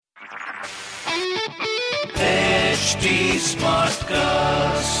HT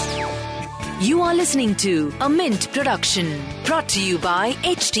Smartcast. You are listening to a Mint production brought to you by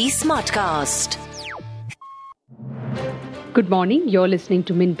HT Smartcast. Good morning. You're listening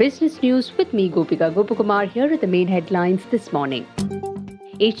to Mint Business News with me, Gopika Gopakumar. Here are the main headlines this morning.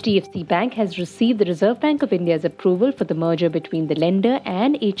 HDFC Bank has received the Reserve Bank of India's approval for the merger between the lender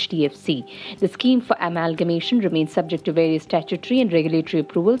and HDFC. The scheme for amalgamation remains subject to various statutory and regulatory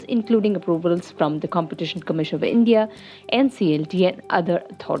approvals, including approvals from the Competition Commission of India, NCLT, and other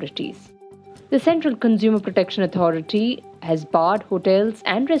authorities. The Central Consumer Protection Authority has barred hotels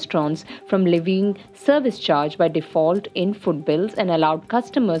and restaurants from levying service charge by default in food bills and allowed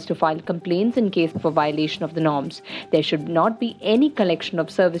customers to file complaints in case of a violation of the norms. There should not be any collection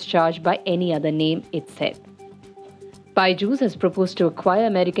of service charge by any other name, it said. Byju's has proposed to acquire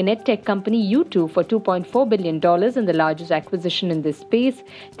American edtech company U2 for $2.4 billion in the largest acquisition in this space.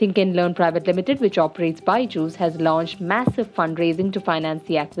 Think and Learn Private Limited, which operates Byju's, has launched massive fundraising to finance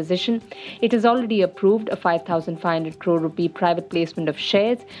the acquisition. It has already approved a 5,500 crore rupee private placement of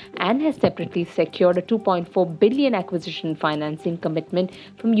shares and has separately secured a $2.4 billion acquisition financing commitment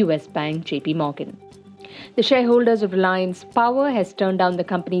from US bank JP Morgan. The shareholders of Reliance Power has turned down the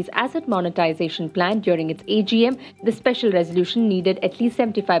company's asset monetization plan during its AGM. The special resolution needed at least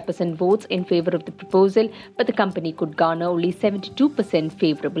 75% votes in favor of the proposal, but the company could garner only 72%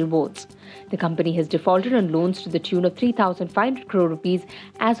 favorable votes. The company has defaulted on loans to the tune of 3,500 crore rupees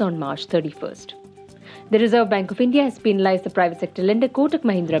as on March 31st. The Reserve Bank of India has penalized the private sector lender Kotak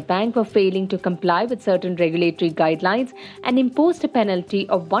Mahindra Bank for failing to comply with certain regulatory guidelines and imposed a penalty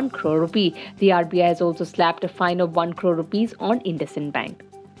of 1 crore rupee. The RBI has also slapped a fine of 1 crore rupees on IndusInd Bank.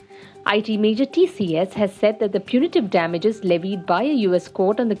 IT major TCS has said that the punitive damages levied by a US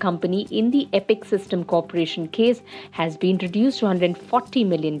court on the company in the Epic System Corporation case has been reduced to $140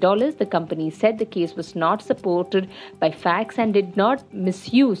 million. The company said the case was not supported by facts and did not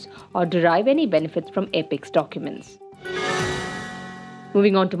misuse or derive any benefits from Epic's documents.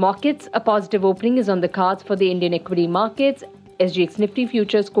 Moving on to markets, a positive opening is on the cards for the Indian equity markets. SGX Nifty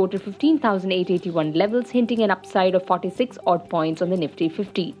futures quoted 15,881 levels, hinting an upside of 46 odd points on the Nifty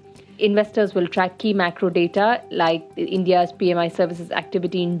 50. Investors will track key macro data like India's PMI services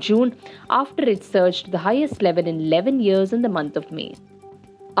activity in June after it surged to the highest level in 11 years in the month of May.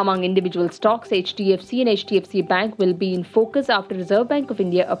 Among individual stocks, HDFC and HDFC Bank will be in focus after Reserve Bank of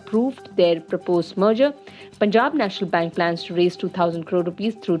India approved their proposed merger. Punjab National Bank plans to raise 2,000 crore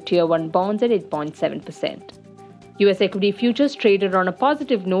rupees through Tier 1 bonds at 8.7%. US equity futures traded on a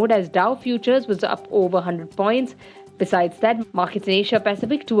positive note as Dow futures was up over 100 points. Besides that, markets in Asia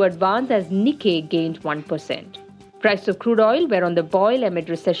Pacific too advanced as Nikkei gained 1%. Prices of crude oil were on the boil amid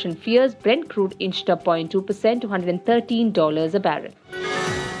recession fears. Brent crude inched up 0.2% to $113 a barrel.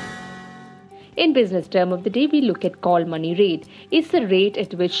 In business term of the day, we look at call money rate. It's the rate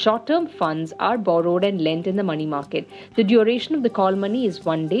at which short-term funds are borrowed and lent in the money market. The duration of the call money is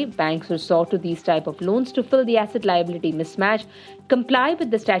 1 day. Banks resort to these type of loans to fill the asset-liability mismatch, comply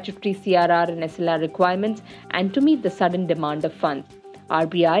with the statutory CRR and SLR requirements, and to meet the sudden demand of funds.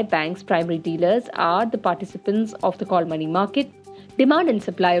 RBI banks' primary dealers are the participants of the call money market. Demand and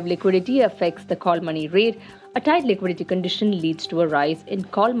supply of liquidity affects the call money rate. A tight liquidity condition leads to a rise in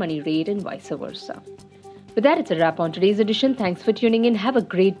call money rate and vice versa. With that, it's a wrap on today's edition. Thanks for tuning in. Have a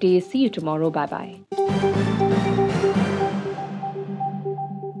great day. See you tomorrow. Bye-bye.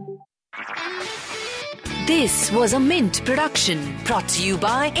 This was a Mint production brought to you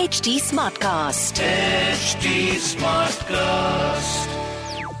by HT Smartcast. HT Smartcast.